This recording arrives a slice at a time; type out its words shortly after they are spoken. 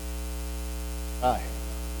All right.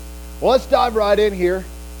 Well, let's dive right in here.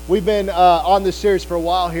 We've been on this series for a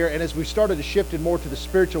while here, and as we've started to shift it more to the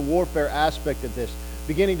spiritual warfare aspect of this,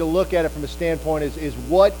 beginning to look at it from a standpoint is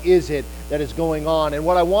what is it that is going on? And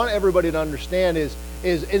what I want everybody to understand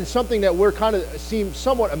is something that we're kind of seem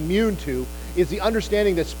somewhat immune to, is the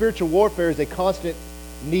understanding that spiritual warfare is a constant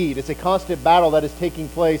need. It's a constant battle that is taking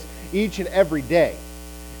place each and every day.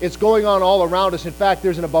 It's going on all around us. In fact,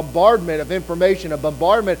 there's a bombardment of information, a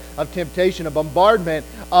bombardment of temptation, a bombardment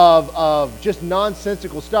of just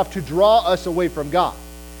nonsensical stuff to draw us away from God.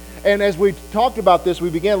 And as we talked about this, we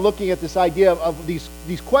began looking at this idea of these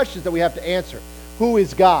questions that we have to answer. Who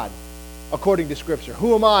is God according to Scripture?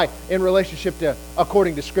 Who am I in relationship to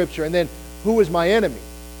according to Scripture? And then who is my enemy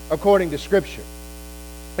according to Scripture?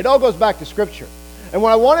 It all goes back to Scripture. And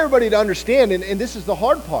what I want everybody to understand, and this is the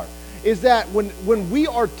hard part, is that when we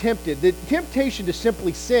are tempted, the temptation to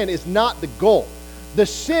simply sin is not the goal. The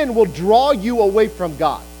sin will draw you away from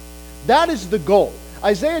God. That is the goal.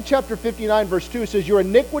 Isaiah chapter 59 verse 2 says, "Your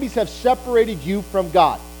iniquities have separated you from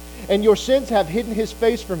God, and your sins have hidden his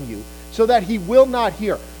face from you, so that he will not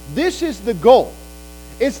hear." This is the goal.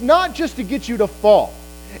 It's not just to get you to fall.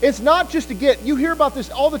 It's not just to get, you hear about this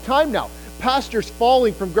all the time now, pastors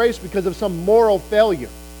falling from grace because of some moral failure.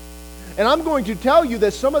 And I'm going to tell you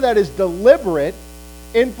that some of that is deliberate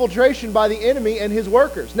infiltration by the enemy and his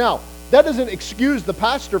workers. Now, that doesn't excuse the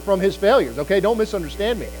pastor from his failures, okay? Don't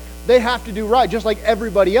misunderstand me. They have to do right, just like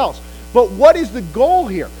everybody else. But what is the goal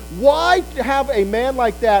here? Why have a man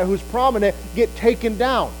like that who's prominent get taken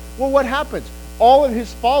down? Well, what happens? All of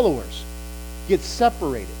his followers get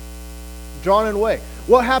separated, drawn away.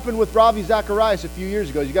 What happened with Ravi Zacharias a few years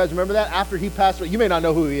ago? You guys remember that? After he passed away, you may not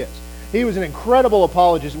know who he is. He was an incredible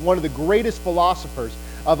apologist, one of the greatest philosophers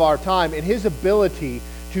of our time, and his ability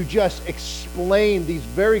to just explain these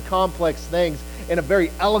very complex things in a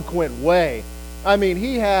very eloquent way. I mean,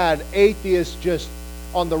 he had atheists just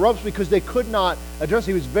on the ropes because they could not address it.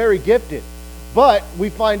 He was very gifted. But we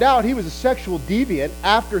find out he was a sexual deviant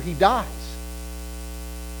after he dies.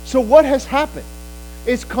 So what has happened?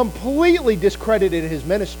 It's completely discredited his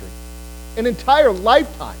ministry. An entire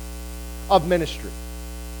lifetime of ministry.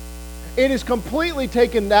 It has completely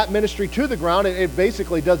taken that ministry to the ground, and it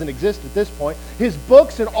basically doesn't exist at this point. His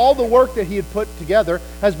books and all the work that he had put together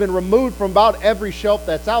has been removed from about every shelf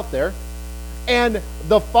that's out there. And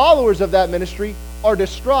the followers of that ministry are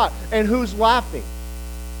distraught. And who's laughing?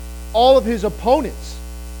 All of his opponents.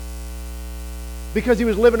 Because he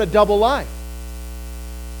was living a double life.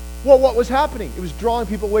 Well, what was happening? It was drawing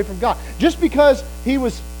people away from God. Just because he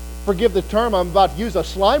was, forgive the term I'm about to use, a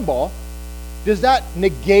slime ball, does that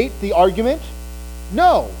negate the argument?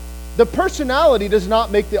 No. The personality does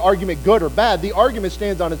not make the argument good or bad. The argument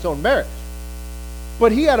stands on its own merit.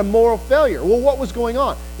 But he had a moral failure. Well, what was going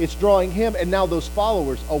on? It's drawing him and now those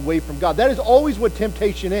followers away from God. That is always what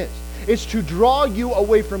temptation is. It's to draw you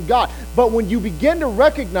away from God. But when you begin to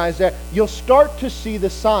recognize that, you'll start to see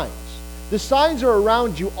the signs. The signs are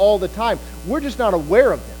around you all the time. We're just not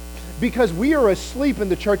aware of them because we are asleep in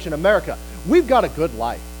the church in America. We've got a good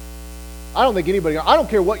life. I don't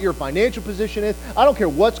care what your financial position is. I don't care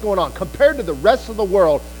what's going on. Compared to the rest of the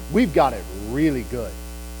world, we've got it really good.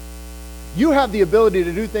 You have the ability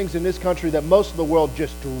to do things in this country that most of the world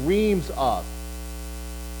just dreams of.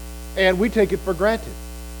 And we take it for granted.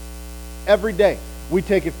 Every day, we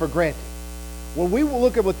take it for granted. When we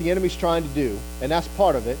look at what the enemy's trying to do, and that's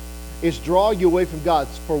part of it, is draw you away from God.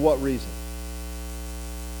 For what reason?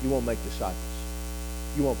 You won't make disciples.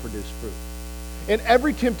 You won't produce fruit. In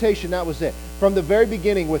every temptation, that was it. From the very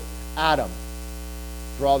beginning with Adam,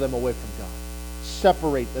 draw them away from God.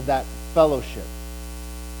 Separate that fellowship.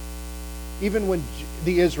 Even when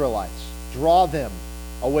the Israelites, draw them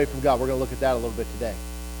away from God. We're going to look at that a little bit today.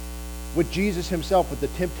 With Jesus himself, with the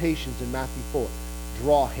temptations in Matthew 4,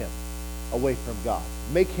 draw him away from God.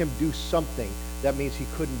 Make him do something that means he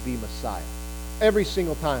couldn't be Messiah. Every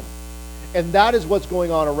single time. And that is what's going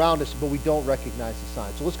on around us, but we don't recognize the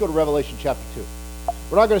signs. So let's go to Revelation chapter 2.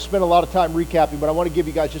 We're not going to spend a lot of time recapping, but I want to give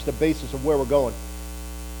you guys just a basis of where we're going.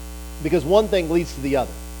 Because one thing leads to the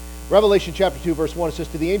other. Revelation chapter 2, verse 1, it says,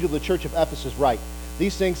 "To the angel of the church of Ephesus write,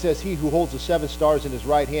 These things says he who holds the 7 stars in his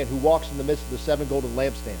right hand, who walks in the midst of the 7 golden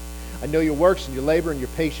lampstands. I know your works and your labor and your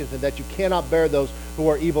patience, and that you cannot bear those who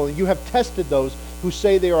are evil. And you have tested those who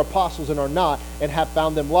say they are apostles and are not, and have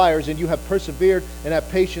found them liars. And you have persevered and have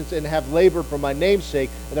patience and have labored for my name's sake,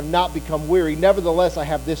 and have not become weary. Nevertheless, I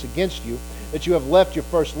have this against you, that you have left your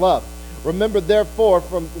first love. Remember therefore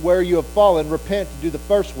from where you have fallen, repent to do the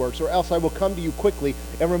first works, or else I will come to you quickly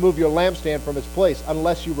and remove your lampstand from its place,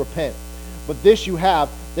 unless you repent. But this you have,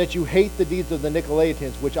 that you hate the deeds of the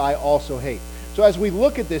Nicolaitans, which I also hate. So as we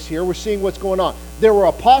look at this here, we're seeing what's going on. There were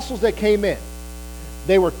apostles that came in.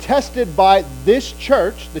 They were tested by this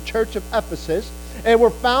church, the church of Ephesus, and were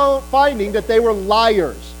finding that they were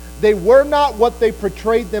liars. They were not what they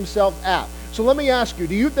portrayed themselves as. So let me ask you,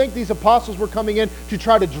 do you think these apostles were coming in to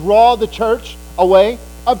try to draw the church away?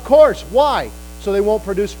 Of course. Why? So they won't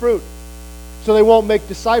produce fruit. So they won't make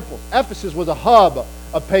disciples. Ephesus was a hub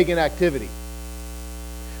of pagan activity.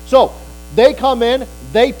 So they come in,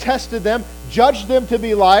 they tested them, judged them to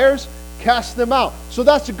be liars, cast them out. So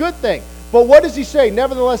that's a good thing. But what does he say?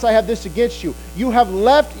 Nevertheless, I have this against you. You have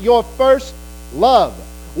left your first love.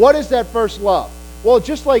 What is that first love? Well,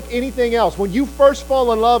 just like anything else, when you first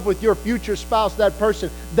fall in love with your future spouse, that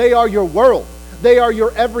person, they are your world. They are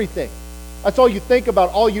your everything. That's all you think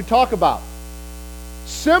about, all you talk about.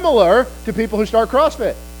 Similar to people who start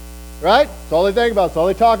CrossFit, right? That's all they think about, that's all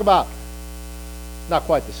they talk about. Not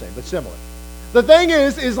quite the same, but similar. The thing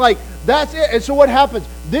is like, that's it. And so what happens?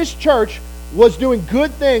 This church was doing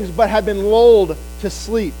good things, but had been lulled to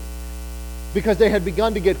sleep because they had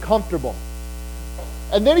begun to get comfortable.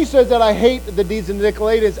 And then he says that I hate the deeds of the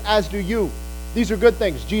Nicolaitans, as do you. These are good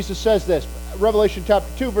things. Jesus says this. Revelation chapter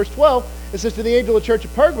 2, verse 12, it says, to the angel of the church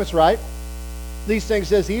of Pergamos write, these things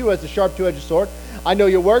says he who has the sharp two-edged sword, I know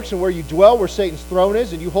your works and where you dwell, where Satan's throne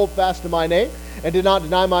is, and you hold fast to my name, and did not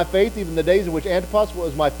deny my faith, even the days in which Antipas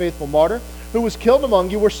was my faithful martyr, who was killed among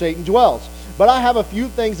you where Satan dwells. But I have a few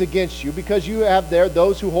things against you, because you have there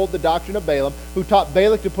those who hold the doctrine of Balaam, who taught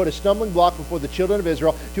Balak to put a stumbling block before the children of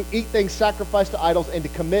Israel, to eat things sacrificed to idols, and to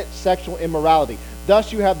commit sexual immorality.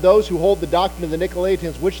 Thus you have those who hold the doctrine of the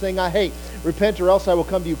Nicolaitans, which thing I hate. Repent, or else I will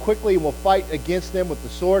come to you quickly, and will fight against them with the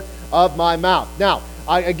sword of my mouth. Now,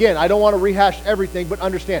 I don't want to rehash everything, but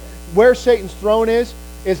understand, where Satan's throne is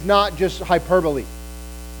not just hyperbole.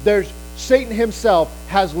 Satan himself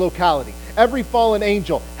has locality. Every fallen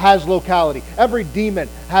angel has locality. Every demon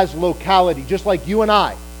has locality, just like you and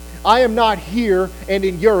I. I am not here and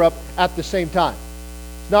in Europe at the same time.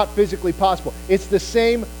 It's not physically possible. It's the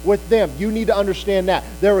same with them. You need to understand that.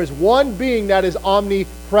 There is one being that is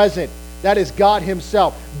omnipresent. That is God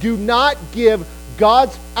himself. Do not give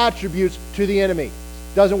God's attributes to the enemy.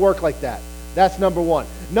 Doesn't work like that. That's number one.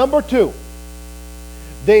 Number two,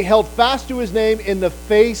 they held fast to his name in the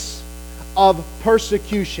face of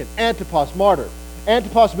persecution. Antipas, martyr.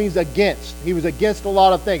 Antipas means against. He was against a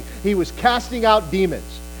lot of things. He was casting out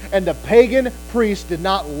demons. And the pagan priests did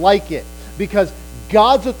not like it because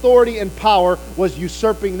God's authority and power was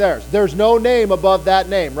usurping theirs. There's no name above that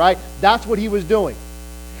name, right? That's what he was doing.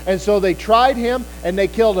 And so they tried him and they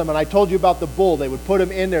killed him. And I told you about the bull. They would put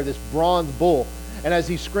him in there, this bronze bull. And as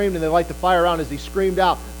he screamed, and they light the fire around, as he screamed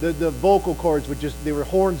out, the vocal cords there were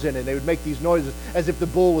horns in it. They would make these noises as if the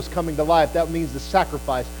bull was coming to life. That means the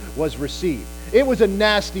sacrifice was received. It was a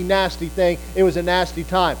nasty, nasty thing. It was a nasty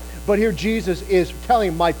time. But here Jesus is telling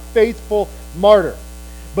him, my faithful martyr.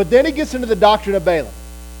 But then he gets into the doctrine of Balaam.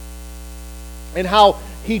 And how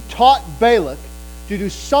he taught Balak to do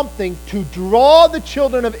something to draw the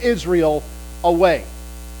children of Israel away.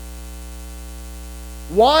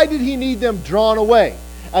 Why did he need them drawn away?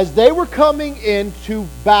 As they were coming into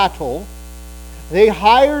battle, they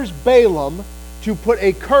hires Balaam to put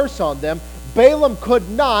a curse on them. Balaam could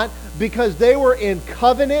not because they were in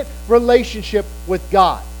covenant relationship with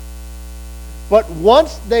God. But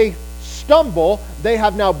once they stumble, they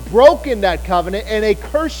have now broken that covenant and a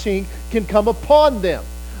cursing can come upon them.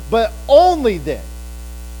 But only then.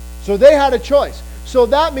 So they had a choice. So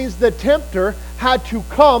that means the tempter had to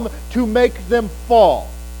come to make them fall.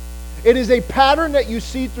 It is a pattern that you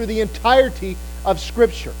see through the entirety of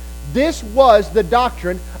Scripture. This was the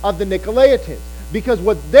doctrine of the Nicolaitans. Because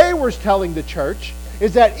what they were telling the church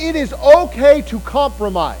is that it is okay to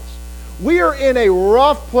compromise. We are in a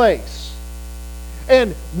rough place.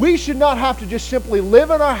 And we should not have to just simply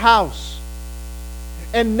live in our house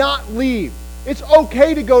and not leave. It's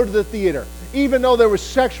okay to go to the theater, even though there was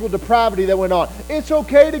sexual depravity that went on. It's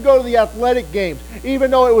okay to go to the athletic games,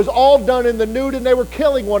 even though it was all done in the nude and they were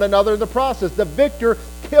killing one another in the process. The victor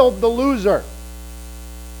killed the loser.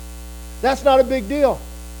 That's not a big deal.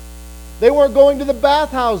 They weren't going to the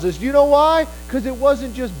bathhouses. Do you know why? Because it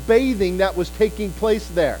wasn't just bathing that was taking place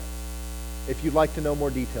there. If you'd like to know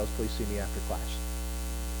more details, please see me after class.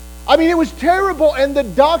 I mean, it was terrible, and the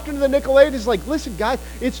doctrine of the Nicolaitans is like, listen, guys,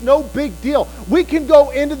 it's no big deal. We can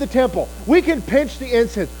go into the temple. We can pinch the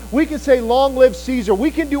incense. We can say, long live Caesar.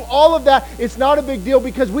 We can do all of that. It's not a big deal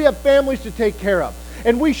because we have families to take care of.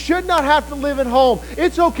 And we should not have to live at home.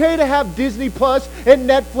 It's okay to have Disney Plus and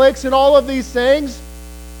Netflix and all of these things.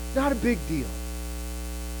 Not a big deal.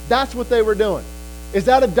 That's what they were doing. Is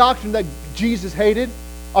that a doctrine that Jesus hated?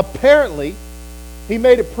 Apparently, He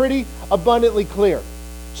made it pretty abundantly clear.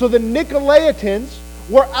 So the Nicolaitans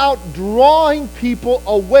were out drawing people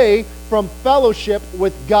away from fellowship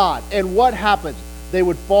with God. And what happens? They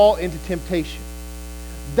would fall into temptation.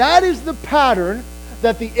 That is the pattern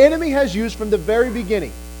that the enemy has used from the very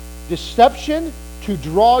beginning. Deception to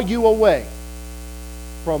draw you away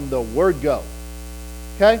from the word go.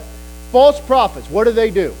 Okay? False prophets, what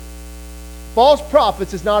do? False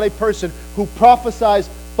prophets is not a person who prophesies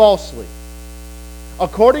falsely.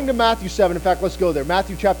 According to Matthew 7, in fact, let's go there.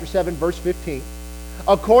 Matthew chapter 7, verse 15.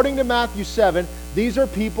 According to Matthew 7, these are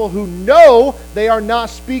people who know they are not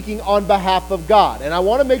speaking on behalf of God. And I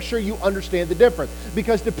want to make sure you understand the difference.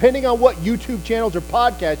 Because depending on what YouTube channels or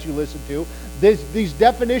podcasts you listen to, these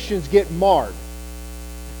definitions get marred.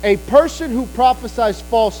 A person who prophesies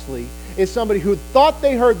falsely is somebody who thought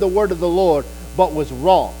they heard the word of the Lord, but was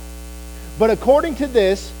wrong. But according to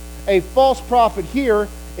this, a false prophet here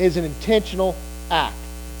is an intentional act.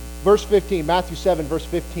 Verse 15, Matthew 7, verse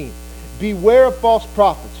 15. Beware of false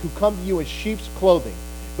prophets who come to you in sheep's clothing,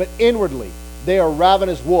 but inwardly they are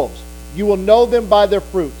ravenous wolves. You will know them by their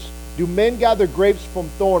fruits. Do men gather grapes from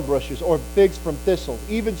thorn bushes or figs from thistles?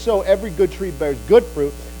 Even so, every good tree bears good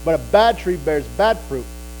fruit, but a bad tree bears bad fruit.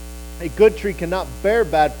 A good tree cannot bear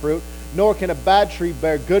bad fruit, nor can a bad tree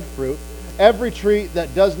bear good fruit. Every tree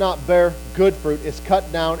that does not bear good fruit is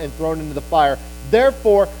cut down and thrown into the fire.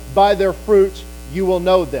 Therefore, by their fruits you will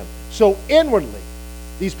know them. So inwardly,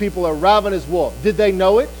 these people are ravenous wolves. Did they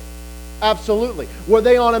know it? Absolutely. Were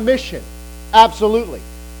they on a mission? Absolutely.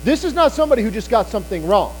 This is not somebody who just got something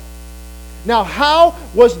wrong. Now, how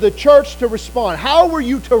was the church to respond? How were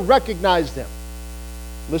you to recognize them?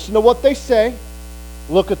 Listen to what they say,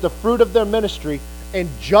 look at the fruit of their ministry, and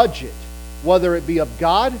judge it, whether it be of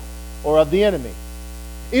God or of the enemy.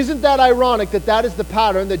 Isn't that ironic that that is the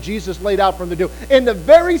pattern that Jesus laid out for them to do? In the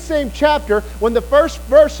very same chapter, when the first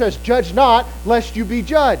verse says, judge not, lest you be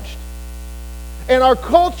judged. And our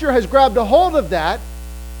culture has grabbed a hold of that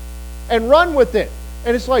and run with it.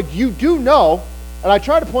 And it's like, you do know, and I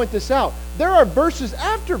try to point this out, there are verses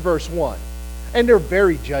after verse 1, and they're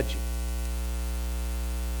very judgy.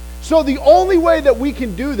 So the only way that we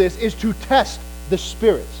can do this is to test the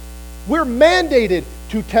spirits. We're mandated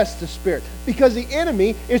to test the spirit because the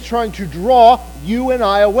enemy is trying to draw you and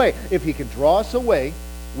I away. If he can draw us away,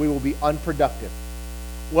 we will be unproductive.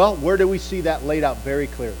 Well, where do we see that laid out very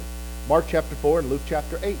clearly? Mark chapter 4 and Luke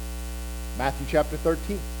chapter 8. Matthew chapter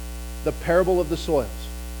 13. The parable of the soils.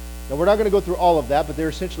 Now, we're not going to go through all of that, but there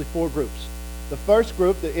are essentially 4 groups. The first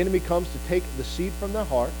group, the enemy comes to take the seed from their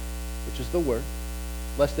heart, which is the word,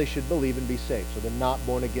 lest they should believe and be saved. So they're not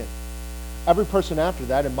born again. Every person after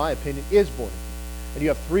that, in my opinion, is born again. And you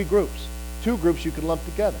have 3 groups. 2 groups you can lump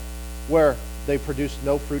together, where they produce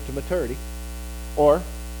no fruit to maturity, or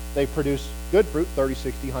they produce good fruit, 30,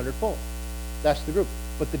 60, 100 fold. That's the group.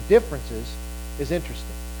 But the difference is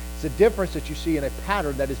interesting. It's a difference that you see in a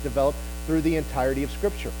pattern that is developed through the entirety of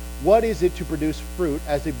Scripture. What is it to produce fruit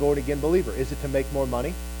as a born-again believer? Is it to make more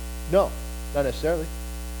money? No, not necessarily.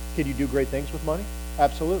 Can you do great things with money?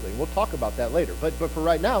 Absolutely. We'll talk about that later. But for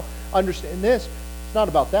right now, understand this. It's not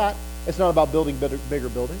about that. It's not about building bigger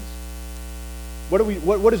buildings.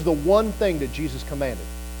 What is the one thing that Jesus commanded?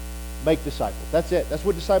 Make disciples. That's it. That's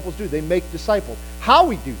what disciples do. They make disciples. How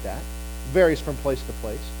we do that varies from place to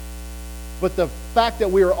place. But the fact that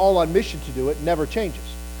we are all on mission to do it never changes.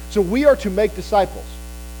 So we are to make disciples.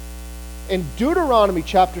 In Deuteronomy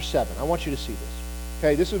chapter 7, I want you to see this.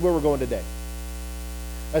 Okay, this is where we're going today.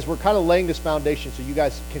 As we're kind of laying this foundation so you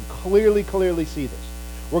guys can clearly see this.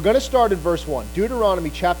 We're going to start at verse 1. Deuteronomy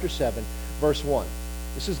chapter 7, verse 1.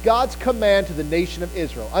 This is God's command to the nation of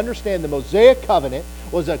Israel. Understand, the Mosaic covenant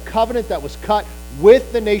was a covenant that was cut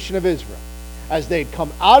with the nation of Israel. As they'd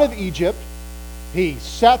come out of Egypt, he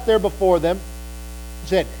sat there before them,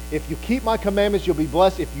 said, if you keep my commandments, you'll be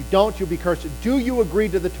blessed. If you don't, you'll be cursed. Do you agree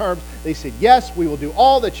to the terms? They said, yes, we will do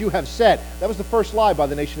all that you have said. That was the first lie by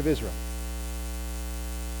the nation of Israel.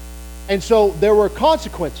 And so there were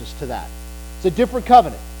consequences to that. It's a different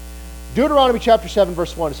covenant. Deuteronomy chapter 7,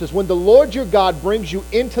 verse 1, it says, when the Lord your God brings you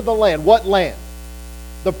into the land, what land?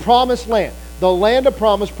 The promised land. The land of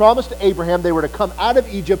promise, promised to Abraham. They were to come out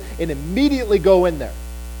of Egypt and immediately go in there,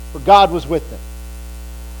 for God was with them.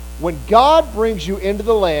 When God brings you into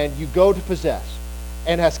the land you go to possess,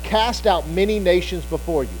 and has cast out many nations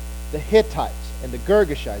before you, the Hittites, and the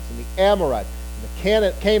Girgashites, and the Amorites, and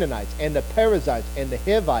the Canaanites, and the Perizzites, and the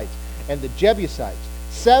Hivites, and the Jebusites,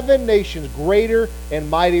 7 nations greater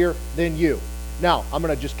and mightier than you. Now, I'm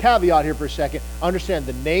going to just caveat here for a second. Understand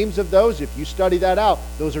the names of those, if you study that out,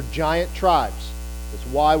 those are giant tribes. That's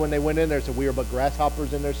why when they went in there, said we are but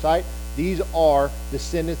grasshoppers in their sight. These are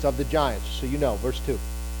descendants of the giants. So you know, verse 2.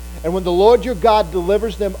 And when the Lord your God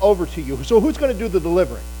delivers them over to you. So who's going to do the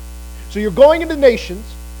delivering? So you're going into nations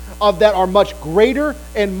that are much greater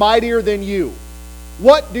and mightier than you.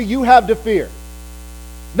 What do you have to fear?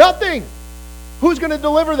 Nothing. Who's going to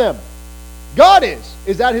deliver them? God is.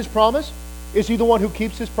 Is that his promise? Is he the one who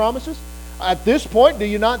keeps his promises? At this point, do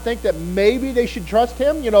you not think that maybe they should trust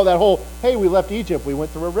him? You know, that whole, hey, we left Egypt, we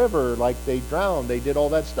went through a river, like they drowned, they did all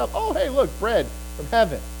that stuff. Oh, hey, look, bread from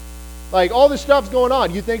heaven. Like all this stuff's going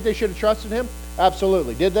on. You think they should have trusted him?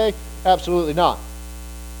 Absolutely. Did they? Absolutely not.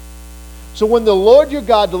 So when the Lord your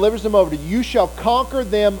God delivers them over to you, you shall conquer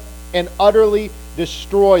them and utterly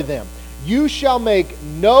destroy them. You shall make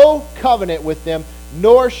no covenant with them,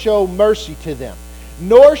 nor show mercy to them,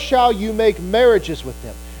 nor shall you make marriages with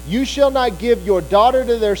them. You shall not give your daughter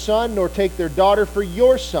to their son, nor take their daughter for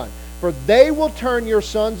your son, for they will turn your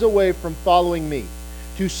sons away from following me,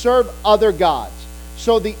 to serve other gods.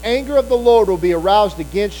 So the anger of the Lord will be aroused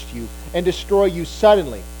against you, and destroy you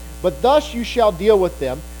suddenly. But thus you shall deal with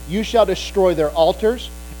them. You shall destroy their altars,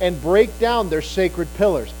 and break down their sacred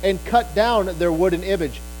pillars, and cut down their wooden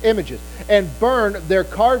images, and burn their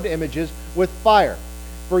carved images with fire.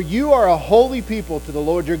 For you are a holy people to the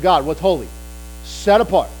Lord your God. What's holy? Set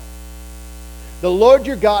apart. The Lord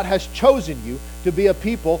your God has chosen you to be a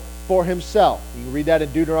people for himself. You can read that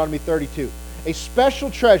in Deuteronomy 32. A special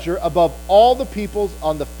treasure above all the peoples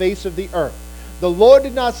on the face of the earth. The Lord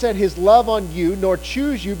did not set his love on you, nor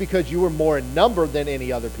choose you because you were more in number than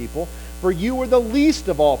any other people, for you were the least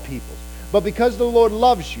of all peoples. But because the Lord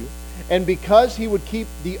loves you, and because he would keep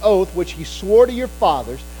the oath which he swore to your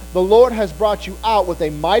fathers, the Lord has brought you out with a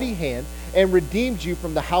mighty hand, and redeemed you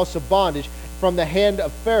from the house of bondage, from the hand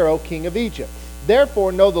of Pharaoh, king of Egypt.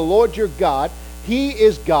 Therefore know the Lord your God, he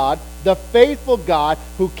is God, the faithful God,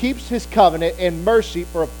 who keeps his covenant and mercy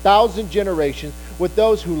for 1,000 generations with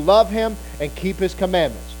those who love him and keep his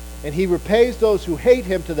commandments. And he repays those who hate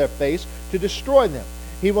him to their face, to destroy them.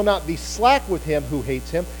 He will not be slack with him who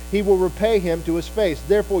hates him. He will repay him to his face.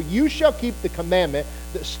 Therefore you shall keep the commandment,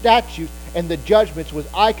 the statutes, and the judgments which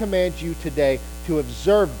I command you today, to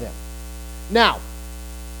observe them. Now,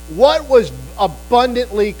 what was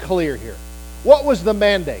abundantly clear here? What was the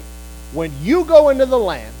mandate? When you go into the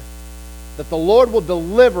land that the Lord will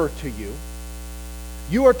deliver to you,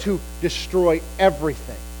 you are to destroy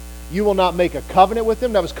everything. You will not make a covenant with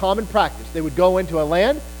them. That was common practice. They would go into a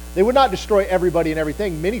land. They would not destroy everybody and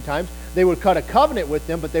everything. Many times they would cut a covenant with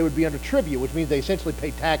them, but they would be under tribute, which means they essentially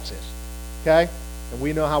pay taxes. Okay? And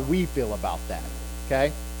we know how we feel about that.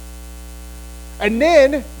 Okay? And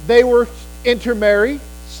then they were intermarry,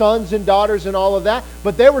 sons and daughters and all of that,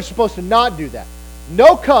 but they were supposed to not do that.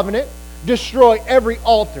 No covenant. Destroy every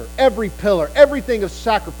altar, every pillar, everything of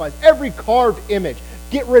sacrifice, every carved image.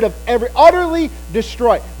 Get rid of utterly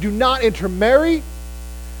destroy. Do not intermarry.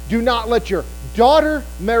 Do not let your daughter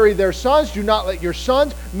marry their sons. Do not let your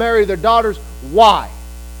sons marry their daughters. Why?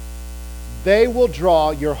 They will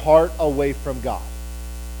draw your heart away from God.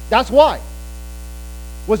 That's why.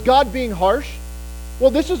 Was God being harsh?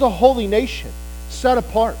 Well, this is a holy nation, set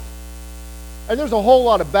apart. And there's a whole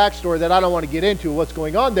lot of backstory that I don't want to get into what's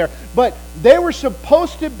going on there. But they were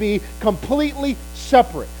supposed to be completely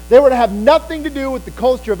separate. They were to have nothing to do with the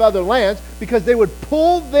culture of other lands because they would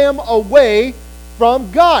pull them away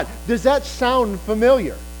from God. Does that sound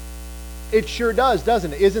familiar? It sure does,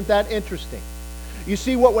 doesn't it? Isn't that interesting? You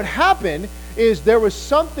see, what would happen is there was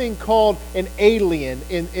something called an alien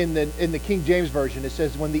in the King James Version. It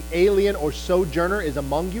says when the alien or sojourner is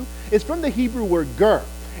among you. It's from the Hebrew word ger.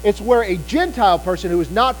 It's where a Gentile person who is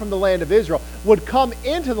not from the land of Israel would come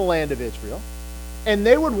into the land of Israel, and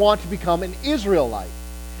they would want to become an Israelite.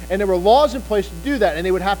 And there were laws in place to do that, and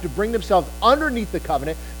they would have to bring themselves underneath the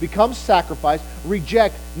covenant, become sacrificed,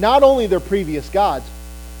 reject not only their previous gods,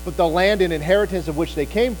 but the land and inheritance of which they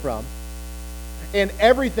came from, and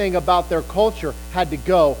everything about their culture had to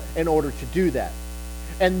go in order to do that.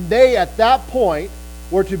 And they, at that point,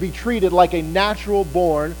 were to be treated like a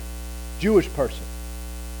natural-born Jewish person.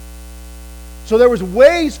 So there was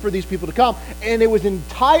ways for these people to come, and it was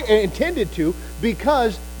intended to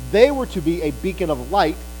because they were to be a beacon of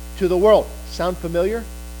light to the world. Sound familiar?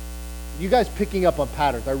 You guys picking up on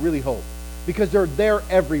patterns, I really hope, because they're there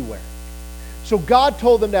everywhere. So God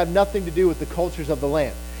told them to have nothing to do with the cultures of the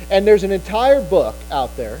land. And there's an entire book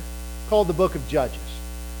out there called the Book of Judges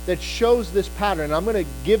that shows this pattern, and I'm going to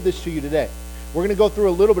give this to you today. We're going to go through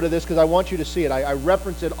a little bit of this because I want you to see it. I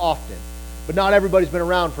reference it often. But not everybody's been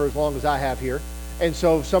around for as long as I have here. And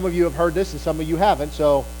so some of you have heard this and some of you haven't.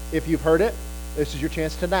 So if you've heard it, this is your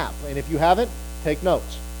chance to nap. And if you haven't, take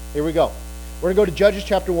notes. Here we go. We're going to go to Judges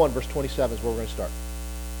chapter 1, verse 27 is where we're going to start.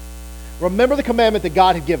 Remember the commandment that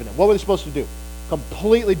God had given them. What were they supposed to do?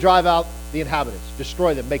 Completely drive out the inhabitants,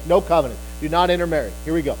 destroy them, make no covenant, do not intermarry.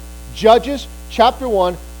 Here we go. Judges chapter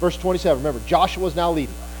 1, verse 27. Remember, Joshua is now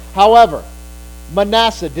leading. However,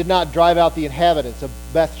 Manasseh did not drive out the inhabitants of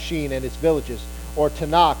Beth Shean and its villages, or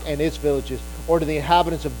Tanakh and its villages, or to the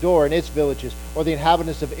inhabitants of Dor and its villages, or the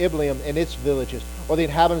inhabitants of Ibleam and its villages, or the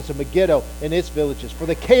inhabitants of Megiddo and its villages. For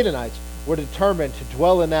the Canaanites were determined to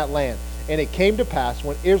dwell in that land. And it came to pass,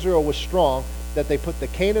 when Israel was strong, that they put the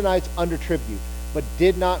Canaanites under tribute, but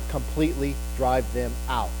did not completely drive them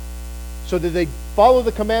out. So did they follow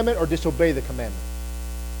the commandment or disobey the commandment?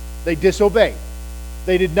 They disobeyed.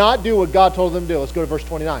 They did not do what God told them to do. Let's go to verse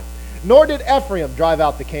 29. Nor did Ephraim drive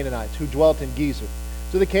out the Canaanites who dwelt in Gezer.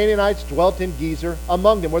 So the Canaanites dwelt in Gezer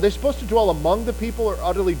among them. Were they supposed to dwell among the people or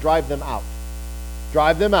utterly drive them out?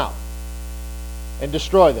 Drive them out and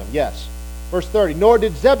destroy them, yes. Verse 30, nor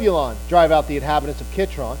did Zebulun drive out the inhabitants of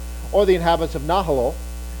Kitron or the inhabitants of Nahalol.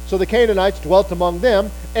 So the Canaanites dwelt among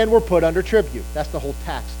them and were put under tribute. That's the whole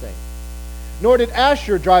tax thing. Nor did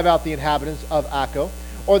Asher drive out the inhabitants of Akko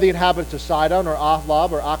or the inhabitants of Sidon or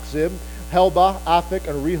Ahlab or Achzib, Helbah, Aphek,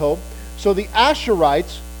 and Rehob. So the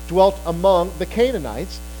Asherites dwelt among the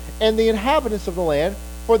Canaanites and the inhabitants of the land,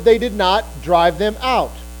 for they did not drive them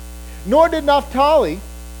out. Nor did Naphtali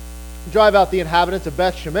drive out the inhabitants of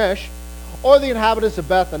Beth Shemesh or the inhabitants of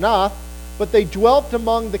Beth Anath, but they dwelt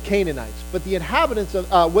among the Canaanites, but the inhabitants of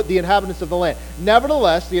the land.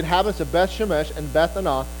 Nevertheless, the inhabitants of Beth Shemesh and Beth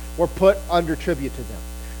Anath were put under tribute to them.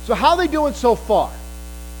 So how are they doing so far?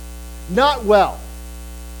 Not well.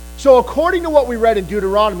 So according to what we read in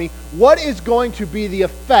Deuteronomy, what is going to be the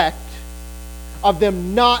effect of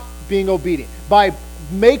them not being obedient? By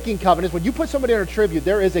making covenants, when you put somebody under tribute,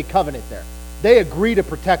 there is a covenant there. They agree to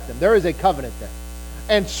protect them. There is a covenant there.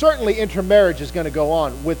 And certainly intermarriage is going to go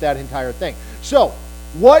on with that entire thing. So,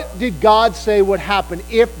 what did God say would happen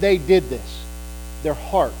if they did this? Their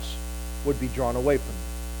hearts would be drawn away from them.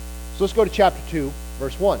 So let's go to chapter 2,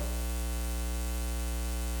 verse 1.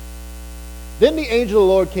 Then the angel of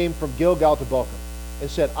the Lord came from Gilgal to Bochum and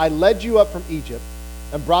said, I led you up from Egypt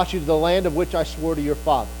and brought you to the land of which I swore to your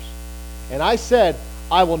fathers. And I said,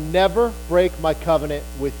 I will never break my covenant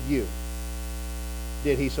with you.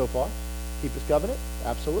 Did he so far? Keep his covenant?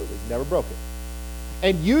 Absolutely. Never broke it.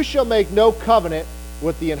 And you shall make no covenant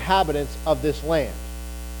with the inhabitants of this land.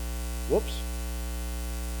 Whoops.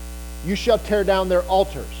 You shall tear down their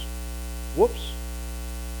altars. Whoops.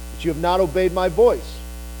 But you have not obeyed my voice.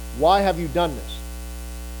 Why have you done this?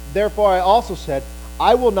 Therefore I also said,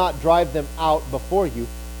 I will not drive them out before you,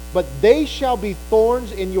 but they shall be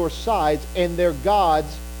thorns in your sides, and their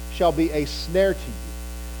gods shall be a snare to you.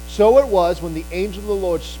 So it was when the angel of the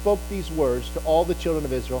Lord spoke these words to all the children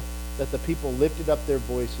of Israel that the people lifted up their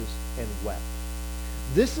voices and wept.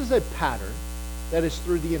 This is a pattern that is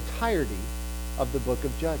through the entirety of the book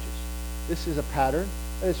of Judges. This is a pattern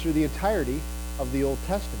that is through the entirety of the Old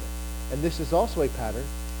Testament. And this is also a pattern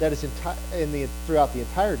that is throughout the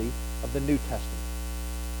entirety of the New Testament.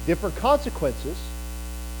 Different consequences,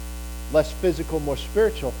 less physical, more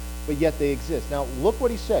spiritual, but yet they exist. Now, look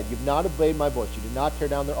what he said. You've not obeyed my voice. You did not tear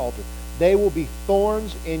down their altar. They will be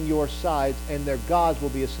thorns in your sides, and their gods will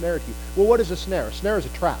be a snare to you. Well, what is a snare? A snare is a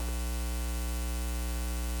trap.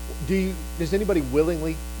 Does anybody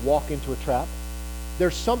willingly walk into a trap?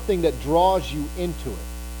 There's something that draws you into it.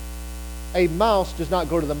 A mouse does not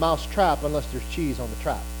go to the mouse trap unless there's cheese on the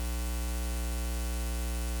trap.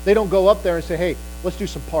 They don't go up there and say, hey, let's do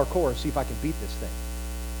some parkour and see if I can beat this thing.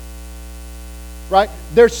 Right?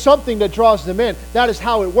 There's something that draws them in. That is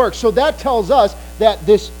how it works. So that tells us that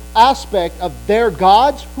this aspect of their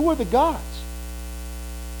gods, who are the gods?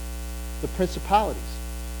 The principalities,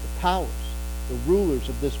 the powers, the rulers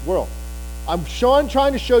of this world. I'm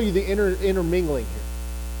trying to show you the intermingling here.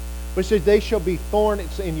 But it says, they shall be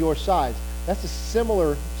thorns in your sides. That's a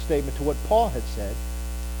similar statement to what Paul had said,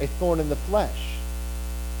 a thorn in the flesh.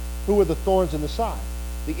 Who were the thorns in the side?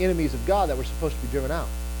 The enemies of God that were supposed to be driven out.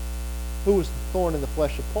 Who was the thorn in the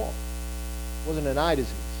flesh of Paul? It wasn't an eye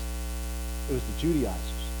disease. It was the Judaizers.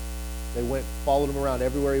 They followed him around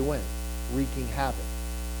everywhere he went, wreaking havoc.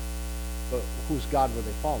 But whose God were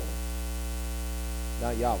they following?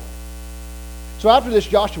 Not Yahweh. So after this,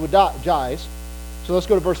 Joshua dies. So let's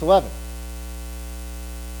go to verse 11.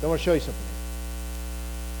 I want to show you something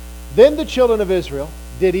here. Then the children of Israel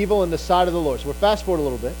did evil in the sight of the Lord. So we'll fast forward a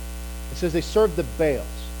little bit. It says they served the Baals.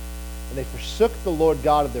 And they forsook the Lord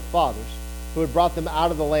God of their fathers, who had brought them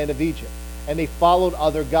out of the land of Egypt. And they followed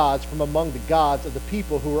other gods from among the gods of the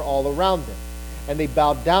people who were all around them. And they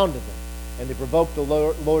bowed down to them. And they provoked the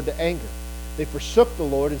Lord to anger. They forsook the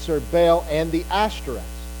Lord and served Baal and the Ashtoreths.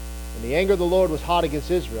 And the anger of the Lord was hot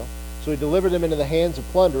against Israel, so he delivered them into the hands of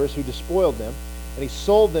plunderers who despoiled them, and he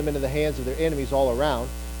sold them into the hands of their enemies all around,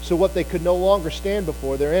 so what they could no longer stand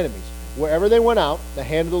before their enemies. Wherever they went out, the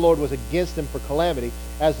hand of the Lord was against them for calamity,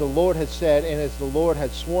 as the Lord had said, and as the Lord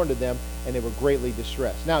had sworn to them, and they were greatly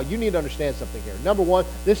distressed. Now, you need to understand something here. Number one,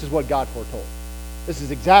 this is what God foretold. This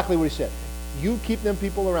is exactly what he said. You keep them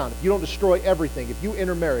people around. If you don't destroy everything, if you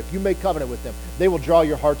intermarry, if you make covenant with them, they will draw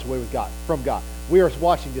your hearts away with God, from God. We are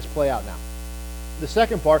watching this play out now. The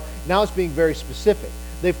second part, now it's being very specific.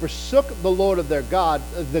 They forsook the Lord of their God,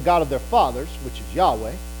 the God of their fathers, which is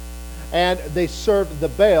Yahweh, and they served the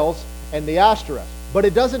Baals and the Ashtoreths. But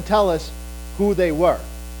it doesn't tell us who they were.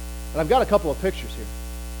 And I've got a couple of pictures here.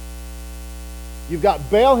 You've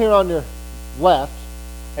got Baal here on your left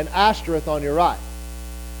and Ashtoreth on your right.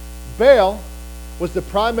 Baal was the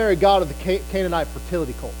primary god of the Canaanite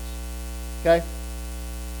fertility cults. Okay?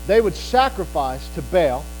 They would sacrifice to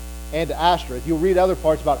Baal and to Ashtoreth. You'll read other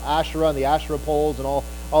parts about Asherah and the Asherah poles and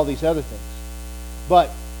all these other things. But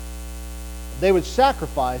they would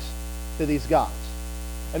sacrifice to these gods.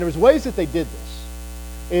 And there was ways that they did this.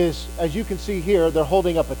 Is, as you can see here, they're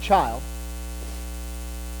holding up a child.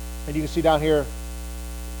 And you can see down here,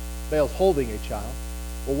 Baal's holding a child.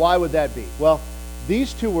 Well, why would that be? Well,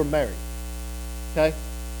 these two were married. Okay?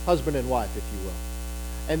 Husband and wife, if you will.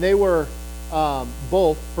 And they were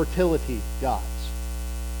both fertility gods.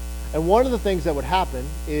 And one of the things that would happen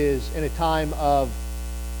is in a time of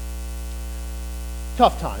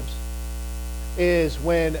tough times is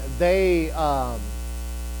when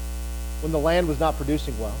when the land was not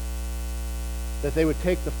producing well, that they would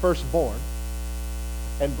take the firstborn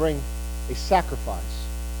and bring a sacrifice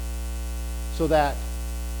so that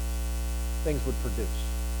things would produce.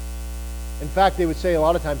 In fact, they would say a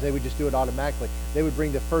lot of times they would just do it automatically. They would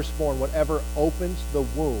bring the firstborn, whatever opens the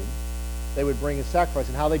womb, they would bring a sacrifice.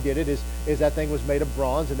 And how they did it is that thing was made of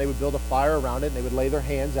bronze, and they would build a fire around it, and they would lay their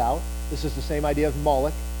hands out. This is the same idea of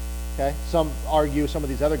Moloch. Okay? Some argue some of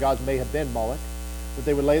these other gods may have been Moloch. But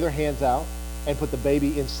they would lay their hands out and put the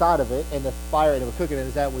baby inside of it, and the fire, and it would cook it, and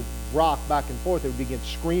as that would rock back and forth, they would begin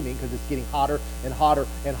screaming because it's getting hotter and hotter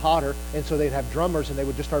and hotter. And so they'd have drummers, and they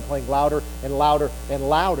would just start playing louder and louder and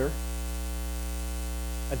louder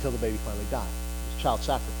until the baby finally died. It was child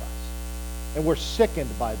sacrifice. And we're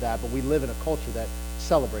sickened by that, but we live in a culture that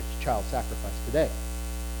celebrates child sacrifice today.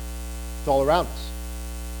 It's all around us.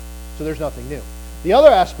 So there's nothing new. The other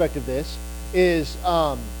aspect of this is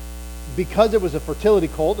because it was a fertility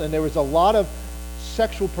cult and there was a lot of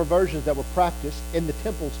sexual perversions that were practiced in the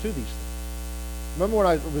temples to these things. Remember when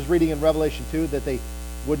I was reading in Revelation 2 that they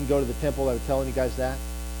wouldn't go to the temple? I was telling you guys that.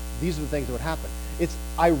 These are the things that would happen. It's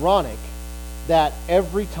ironic that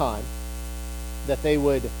every time that they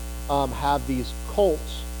would have these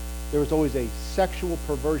cults, there was always a sexual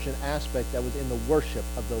perversion aspect that was in the worship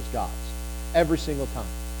of those gods. Every single time,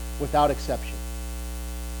 without exception.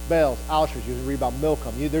 Baals, Ashtoreth, you can read about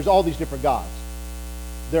Milcom. There's all these different gods.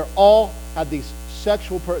 They're all had these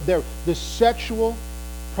sexual, the sexual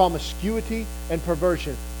promiscuity and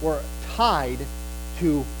perversion were tied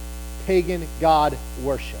to pagan god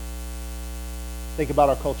worship. Think about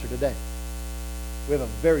our culture today. We have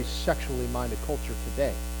a very sexually minded culture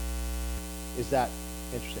today. Is that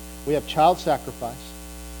interesting? We have child sacrifice,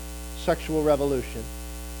 sexual revolution.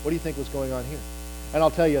 What do you think was going on here? And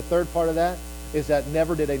I'll tell you, a third part of that is that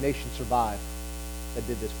never did a nation survive that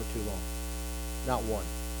did this for too long. Not one.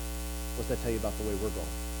 What's that tell you about the way we're going?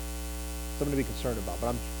 Something to be concerned about.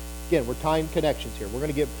 But again, we're tying connections here. We're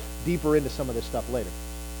going to get deeper into some of this stuff later.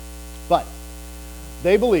 But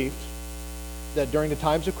they believed that during the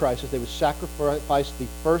times of crisis, they would sacrifice the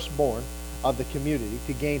firstborn of the community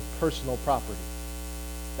to gain personal property.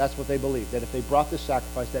 That's what they believed. That if they brought this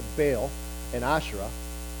sacrifice, that Baal and Asherah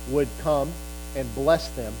would come and bless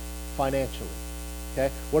them financially. Okay?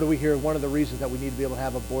 What do we hear? One of the reasons that we need to be able to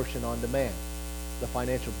have abortion on demand. The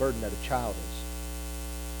financial burden that a child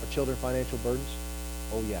is. Are children financial burdens?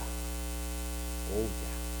 Oh yeah. Oh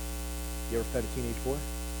yeah. You ever fed a teenage boy?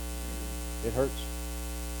 It hurts.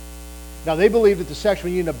 Now they believed that the sexual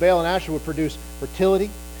union of Baal and Asherah would produce fertility,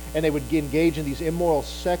 and they would engage in these immoral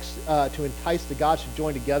sex to entice the gods to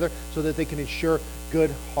join together so that they can ensure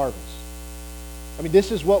good harvest. I mean,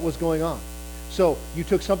 this is what was going on. So you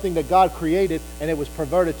took something that God created and it was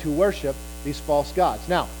perverted to worship these false gods.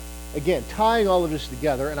 Now, again, tying all of this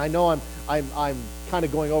together, and I know I'm kind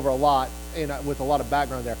of going over a lot with a lot of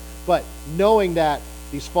background there, but knowing that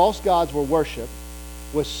these false gods were worshipped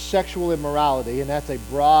with sexual immorality, and that's a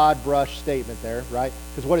broad brush statement there, right?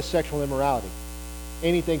 Because what is sexual immorality?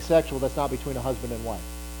 Anything sexual that's not between a husband and wife.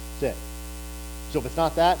 That's it. So if it's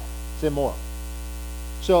not that, it's immoral.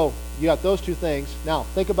 So you got those two things. Now,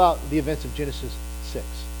 think about the events of Genesis 6,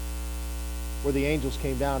 where the angels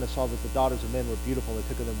came down and saw that the daughters of men were beautiful. They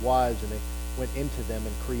took them wives, and they went into them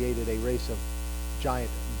and created a race of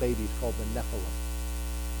giant babies called the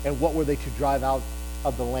Nephilim. And what were they to drive out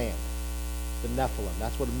of the land? The Nephilim.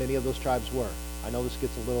 That's what many of those tribes were. I know this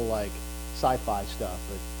gets a little like sci-fi stuff,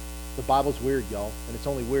 but the Bible's weird, y'all, and it's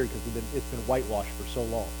only weird because it's been whitewashed for so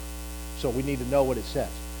long. So we need to know what it says.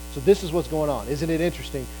 So this is what's going on. Isn't it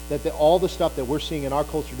interesting that all the stuff that we're seeing in our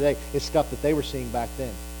culture today is stuff that they were seeing back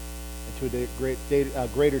then, and to a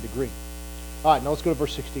greater degree. All right, now let's go to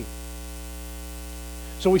verse 16.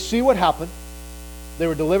 So we see what happened. They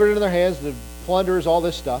were delivered into their hands, the plunderers, all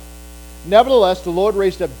this stuff. Nevertheless, the Lord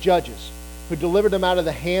raised up judges who delivered them out of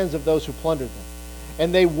the hands of those who plundered them.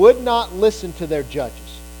 And they would not listen to their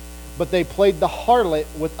judges, but they played the harlot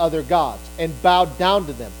with other gods and bowed down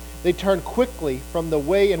to them. They turned quickly from the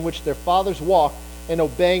way in which their fathers walked in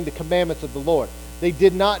obeying the commandments of the Lord. They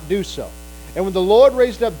did not do so. And when the Lord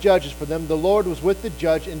raised up judges for them, the Lord was with the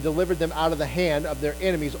judge and delivered them out of the hand of their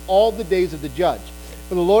enemies all the days of the judge.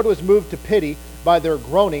 For the Lord was moved to pity by their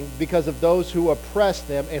groaning because of those who oppressed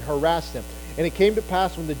them and harassed them. And it came to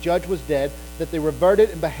pass when the judge was dead that they reverted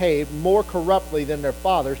and behaved more corruptly than their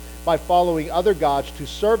fathers by following other gods to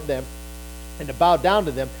serve them and to bow down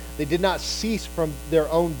to them. They did not cease from their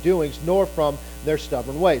own doings, nor from their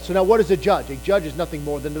stubborn ways. So now what is a judge? A judge is nothing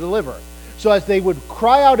more than a deliverer. So as they would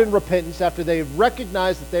cry out in repentance after they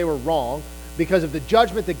recognized that they were wrong because of the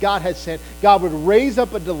judgment that God had sent, God would raise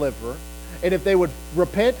up a deliverer. And if they would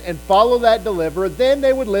repent and follow that deliverer, then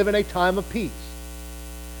they would live in a time of peace.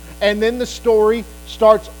 And then the story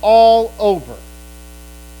starts all over.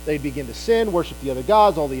 They begin to sin, worship the other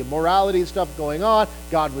gods, all the immorality and stuff going on.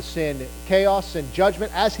 God would send chaos, send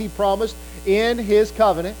judgment, as he promised in his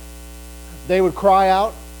covenant. They would cry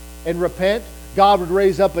out and repent. God would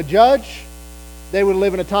raise up a judge. They would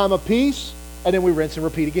live in a time of peace. And then we rinse and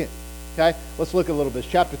repeat again. Okay? Let's look a little bit.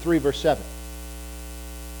 Chapter 3, verse 7.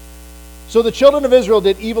 So the children of Israel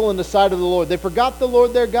did evil in the sight of the Lord. They forgot the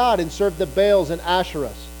Lord their God and served the Baals and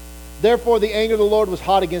Asherahs. Therefore the anger of the Lord was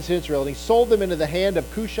hot against Israel, and he sold them into the hand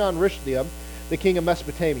of Cushan-Rishathaim, the king of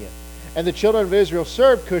Mesopotamia. And the children of Israel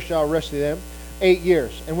served Cushan-Rishathaim 8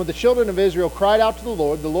 years. And when the children of Israel cried out to the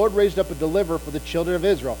Lord raised up a deliverer for the children of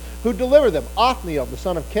Israel, who delivered them, Othniel, the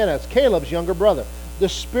son of Kenaz, Caleb's younger brother. The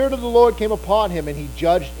Spirit of the Lord came upon him, and he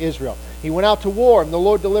judged Israel. He went out to war, and the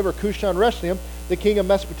Lord delivered Cushan-Rishathaim, the king of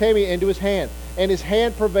Mesopotamia, into his hand. And his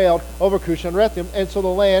hand prevailed over Cushan-Rishathaim, and so the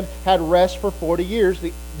land had rest for 40 years.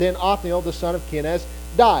 Then Othniel, the son of Kenaz,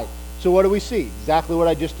 died. So what do we see? Exactly what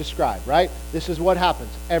I just described, right? This is what happens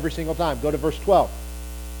every single time. Go to verse 12.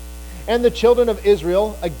 And the children of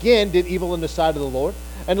Israel again did evil in the sight of the Lord.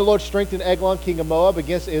 And the Lord strengthened Eglon, king of Moab,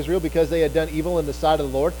 against Israel because they had done evil in the sight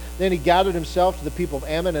of the Lord. Then he gathered himself to the people of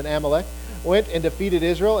Ammon and Amalek, went and defeated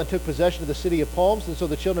Israel, and took possession of the city of palms. And so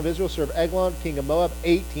the children of Israel served Eglon, king of Moab,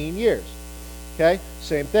 18 years. Okay,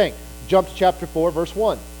 same thing. Jump to chapter 4, verse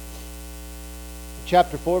 1.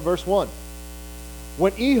 Chapter 4, verse 1.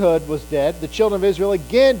 When Ehud was dead, the children of Israel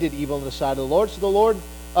again did evil in the sight of the Lord. So the Lord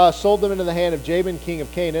sold them into the hand of Jabin, king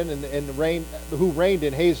of Canaan, who reigned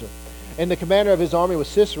in Hazor. And the commander of his army was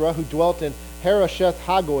Sisera, who dwelt in Harosheth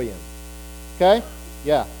Hagoyim. Okay?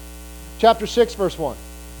 Yeah. Chapter 6, verse 1.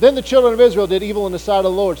 Then the children of Israel did evil in the sight of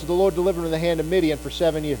the Lord, so the Lord delivered them in the hand of Midian for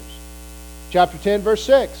 7 years. Chapter 10, verse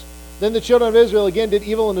 6. Then the children of Israel again did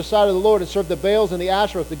evil in the sight of the Lord and served the Baals and the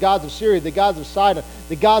Asherah, the gods of Syria, the gods of Sidon,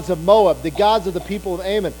 the gods of Moab, the gods of the people of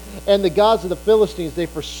Ammon, and the gods of the Philistines. They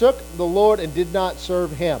forsook the Lord and did not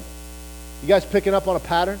serve him. You guys picking up on a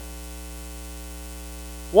pattern?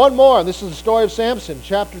 One more. This is the story of Samson,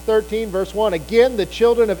 chapter 13, verse 1. Again, the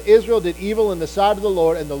children of Israel did evil in the sight of the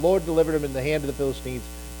Lord, and the Lord delivered them in the hand of the Philistines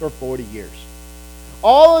for 40 years.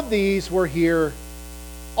 All of these were here.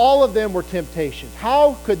 All of them were temptations.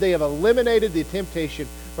 How could they have eliminated the temptation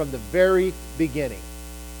from the very beginning?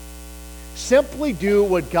 Simply do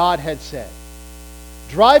what God had said.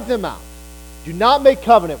 Drive them out. Do not make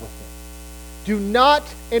covenant with them. Do not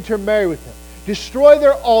intermarry with them. Destroy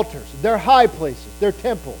their altars, their high places, their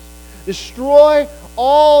temples. Destroy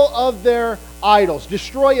all of their idols.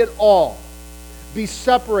 Destroy it all. Be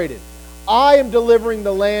separated. I am delivering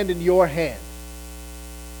the land in your hand.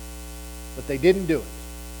 But they didn't do it.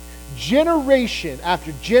 Generation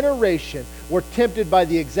after generation were tempted by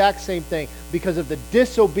the exact same thing because of the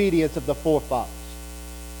disobedience of the forefathers.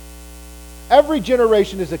 Every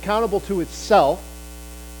generation is accountable to itself,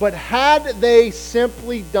 but had they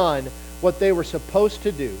simply done what they were supposed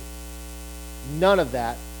to do, none of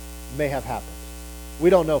that may have happened. We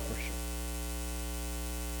don't know for sure.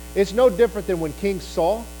 It's no different than when King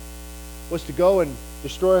Saul was to go and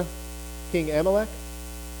destroy King Amalek.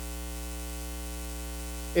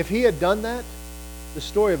 If he had done that, the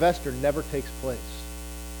story of Esther never takes place.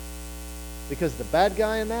 Because the bad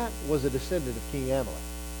guy in that was a descendant of King Amalek.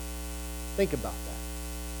 Think about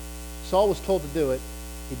that. Saul was told to do it.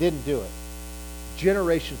 He didn't do it.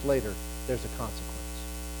 Generations later, there's a consequence.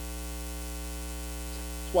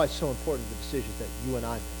 That's why it's so important, the decisions that you and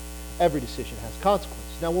I make. Every decision has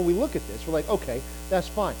consequences. Now, when we look at this, we're like, okay, that's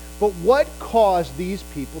fine. But what caused these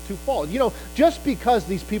people to fall? You know, just because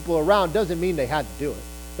these people are around doesn't mean they had to do it.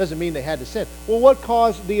 Doesn't mean they had to sin. Well, what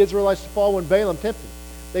caused the Israelites to fall when Balaam tempted them?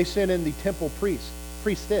 They sent in the temple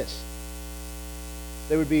priestess.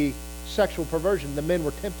 They would be sexual perversion. The men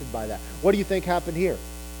were tempted by that. What do you think happened here?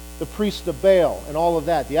 The priests of Baal and all of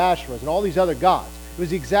that, the Asherahs and all these other gods. It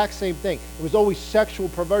was the exact same thing. It was always sexual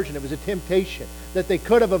perversion. It was a temptation that they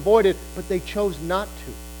could have avoided, but they chose not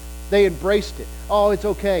to. They embraced it. Oh, it's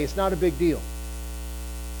okay. It's not a big deal.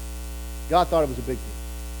 God thought it was a big deal.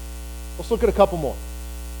 Let's look at a couple more.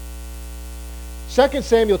 2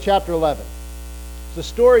 Samuel chapter 11. It's a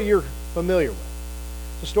story you're familiar with.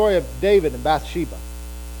 It's the story of David and Bathsheba.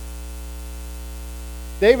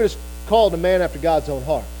 David is called a man after God's own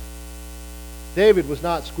heart. David was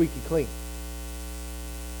not squeaky clean.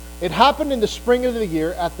 It happened in the spring of the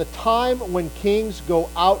year at the time when kings go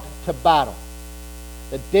out to battle,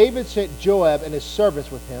 that David sent Joab and his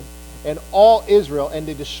servants with him and all Israel, and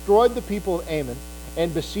they destroyed the people of Ammon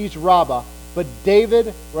and besieged Rabbah, but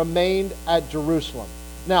David remained at Jerusalem.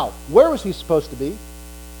 Now, where was he supposed to be?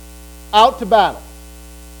 Out to battle.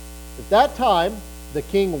 At that time, the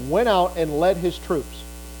king went out and led his troops.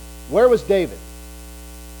 Where was David?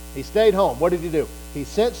 He stayed home. What did he do? He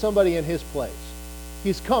sent somebody in his place.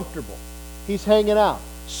 He's comfortable. He's hanging out.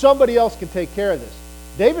 Somebody else can take care of this.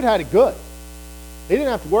 David had it good. He didn't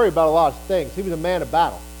have to worry about a lot of things. He was a man of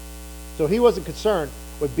battle. So he wasn't concerned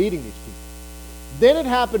with beating these people. Then it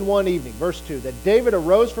happened one evening, verse 2, that David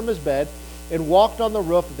arose from his bed and walked on the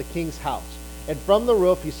roof of the king's house. And from the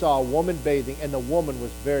roof he saw a woman bathing, and the woman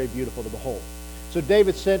was very beautiful to behold. So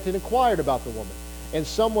David sent and inquired about the woman. And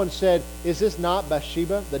someone said, "Is this not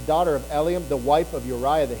Bathsheba, the daughter of Eliam, the wife of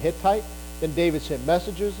Uriah the Hittite?" Then David sent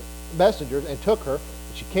messengers and took her,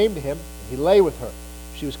 and she came to him, and he lay with her.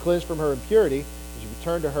 She was cleansed from her impurity, and she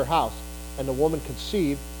returned to her house. And the woman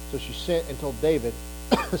conceived, so she sent and told David,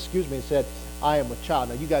 and said, "I am with child."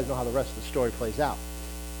 Now you guys know how the rest of the story plays out.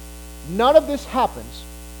 None of this happens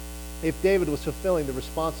if David was fulfilling the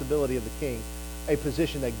responsibility of the king, a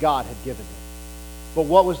position that God had given him. But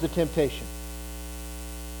what was the temptation?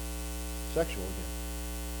 Sexual again.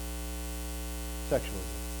 Sexual again.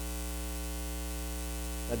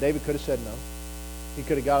 Now David could have said no. He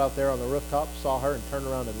could have got out there on the rooftop, saw her, and turned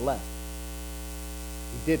around and left.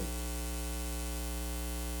 He didn't.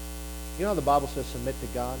 You know how the Bible says, submit to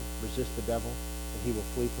God, resist the devil, and he will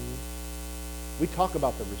flee from you? We talk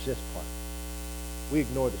about the resist part. We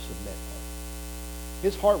ignore the submit part.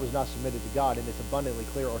 His heart was not submitted to God, and it's abundantly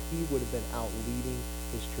clear, or he would have been out leading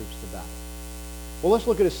his troops to battle. Well, let's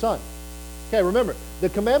look at his son. Okay, remember, the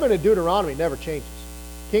commandment of Deuteronomy never changes.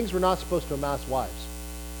 Kings were not supposed to amass wives.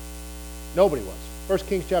 Nobody was. 1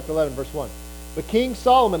 Kings chapter 11, verse 1. But King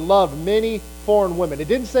Solomon loved many foreign women. It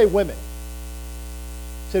didn't say women.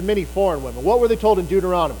 It said many foreign women. What were they told in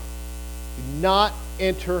Deuteronomy? Do not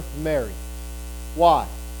intermarry. Why?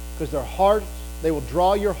 Because their hearts, they will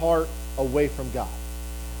draw your heart away from God.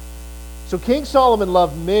 So King Solomon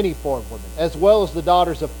loved many foreign women, as well as the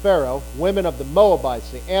daughters of Pharaoh, women of the Moabites,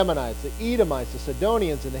 the Ammonites, the Edomites, the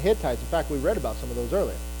Sidonians, and the Hittites. In fact, we read about some of those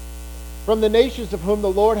earlier. From the nations of whom the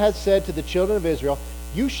Lord had said to the children of Israel,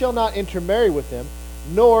 "You shall not intermarry with them,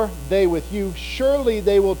 nor they with you. Surely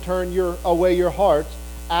they will turn away your hearts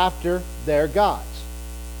after their gods."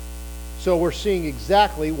 So we're seeing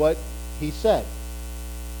exactly what he said.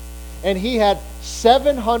 And he had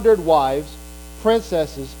 700 wives,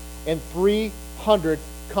 princesses, and 300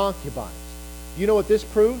 concubines. You know what this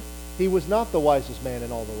proved? He was not the wisest man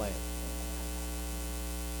in all the land.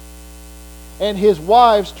 And his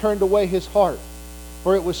wives turned away his heart.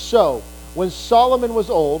 For it was so, when Solomon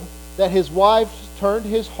was old, that his wives turned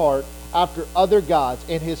his heart after other gods,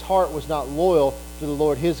 and his heart was not loyal to the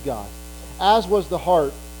Lord his God, as was the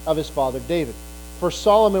heart of his father David. For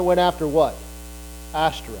Solomon went after what?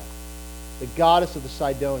 Ashtoreth, the goddess of the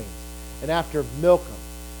Sidonians, and after Milcom,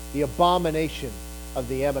 the abomination of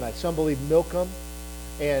the Ammonites. Some believe Milcom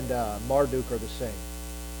and Marduk are the same.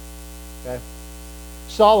 Okay?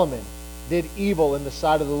 Solomon did evil in the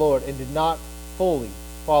sight of the Lord and did not fully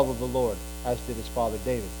follow the Lord, as did his father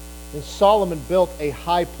David. And Solomon built a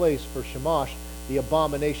high place for Shamash, the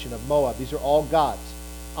abomination of Moab. These are all gods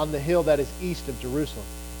on the hill that is east of Jerusalem.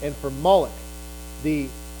 And for Moloch, the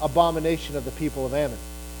abomination of the people of Ammon.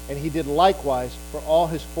 And he did likewise for all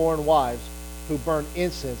his foreign wives who burned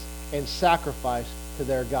incense and sacrificed to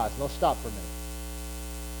their gods. Now stop for a minute.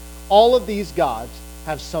 All of these gods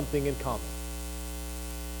have something in common.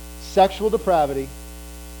 Sexual depravity,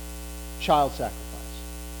 child sacrifice.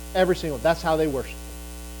 Every single one. That's how they worshiped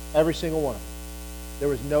them. Every single one of them. There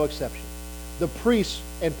was no exception. The priests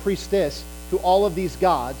and priestess to all of these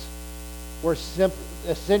gods were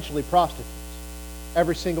essentially prostitutes.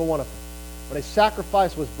 Every single one of them. When a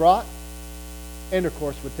sacrifice was brought,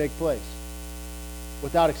 intercourse would take place.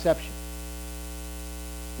 Without exception.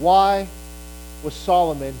 Why was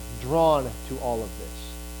Solomon drawn to all of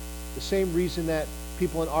this? The same reason that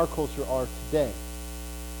people in our culture are today.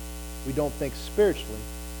 We don't think spiritually,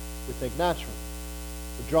 we think naturally.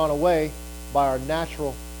 We're drawn away by our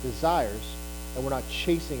natural desires, and we're not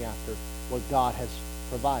chasing after what God has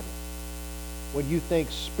provided. When you think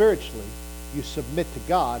spiritually, you submit to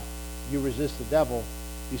God, you resist the devil,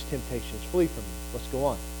 these temptations flee from you. Let's go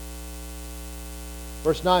on.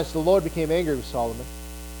 Verse 9, so the Lord became angry with Solomon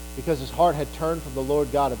because his heart had turned from the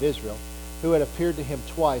Lord God of Israel, who had appeared to him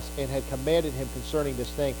twice and had commanded him concerning this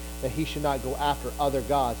thing, that he should not go after other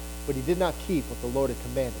gods, but he did not keep what the Lord had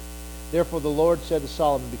commanded. Therefore the Lord said to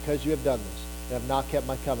Solomon, because you have done this, and have not kept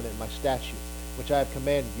my covenant and my statutes, which I have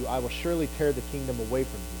commanded you, I will surely tear the kingdom away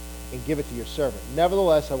from you, and give it to your servant.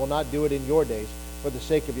 Nevertheless, I will not do it in your days, for the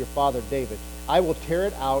sake of your father David. I will tear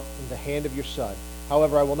it out in the hand of your son.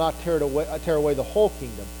 However, I will not tear away the whole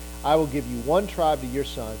kingdom. I will give you one tribe to your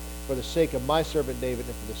son, for the sake of my servant David,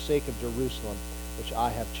 and for the sake of Jerusalem, which I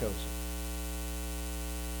have chosen.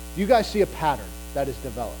 You guys see a pattern that is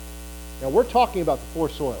developed. Now, we're talking about the four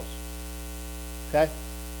soils. Okay?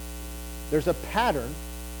 There's a pattern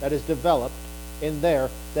that is developed in there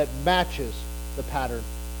that matches the pattern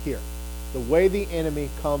here. The way the enemy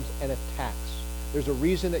comes and attacks. There's a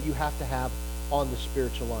reason that you have to have on the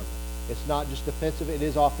spiritual armor. It's not just defensive, it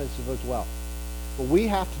is offensive as well. But we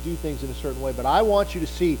have to do things in a certain way. But I want you to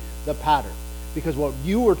see the pattern. Because what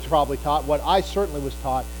you were probably taught, what I certainly was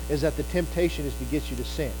taught, is that the temptation is to get you to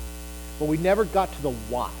sin. But we never got to the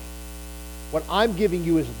why. What I'm giving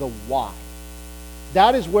you is the why.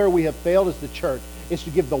 That is where we have failed as the church, is to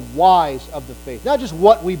give the whys of the faith. Not just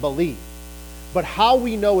what we believe, but how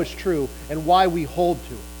we know is true and why we hold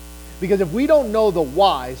to it. Because if we don't know the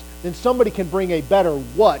whys, then somebody can bring a better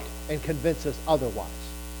what and convince us otherwise.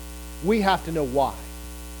 We have to know why.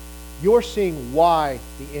 You're seeing why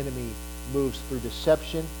the enemy moves through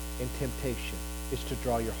deception and temptation is to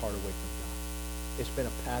draw your heart away from God. It's been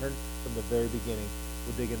a pattern from the very beginning.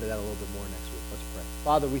 We'll dig into that a little bit more next week. Let's pray.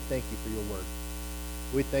 Father, we thank you for your word.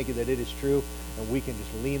 We thank you that it is true and we can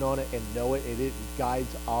just lean on it and know it, and it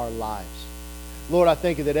guides our lives. Lord, I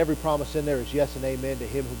thank you that every promise in there is yes and amen to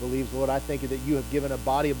him who believes. Lord, I thank you that you have given a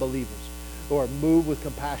body of believers who are moved with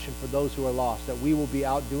compassion for those who are lost, that we will be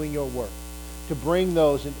out doing your work to bring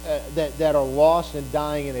those that are lost and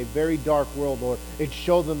dying in a very dark world, Lord, and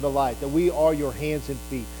show them the light, that we are your hands and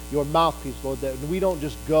feet, your mouthpiece, Lord, that we don't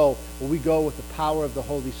just go, but we go with the power of the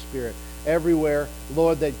Holy Spirit everywhere,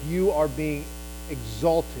 Lord, that you are being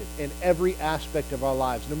exalted in every aspect of our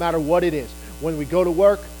lives, no matter what it is. When we go to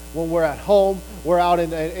work, when we're at home, we're out in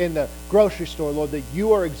the grocery store, Lord, that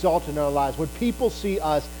you are exalted in our lives. When people see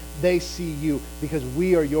us, they see you because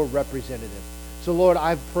we are your representative. So, Lord,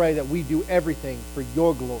 I pray that we do everything for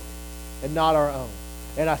your glory and not our own.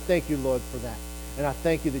 And I thank you, Lord, for that. And I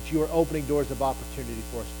thank you that you are opening doors of opportunity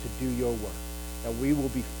for us to do your work, that we will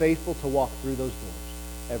be faithful to walk through those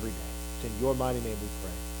doors every day. It's in your mighty name we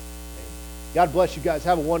pray. Amen. God bless you guys.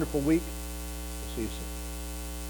 Have a wonderful week. We'll see you soon.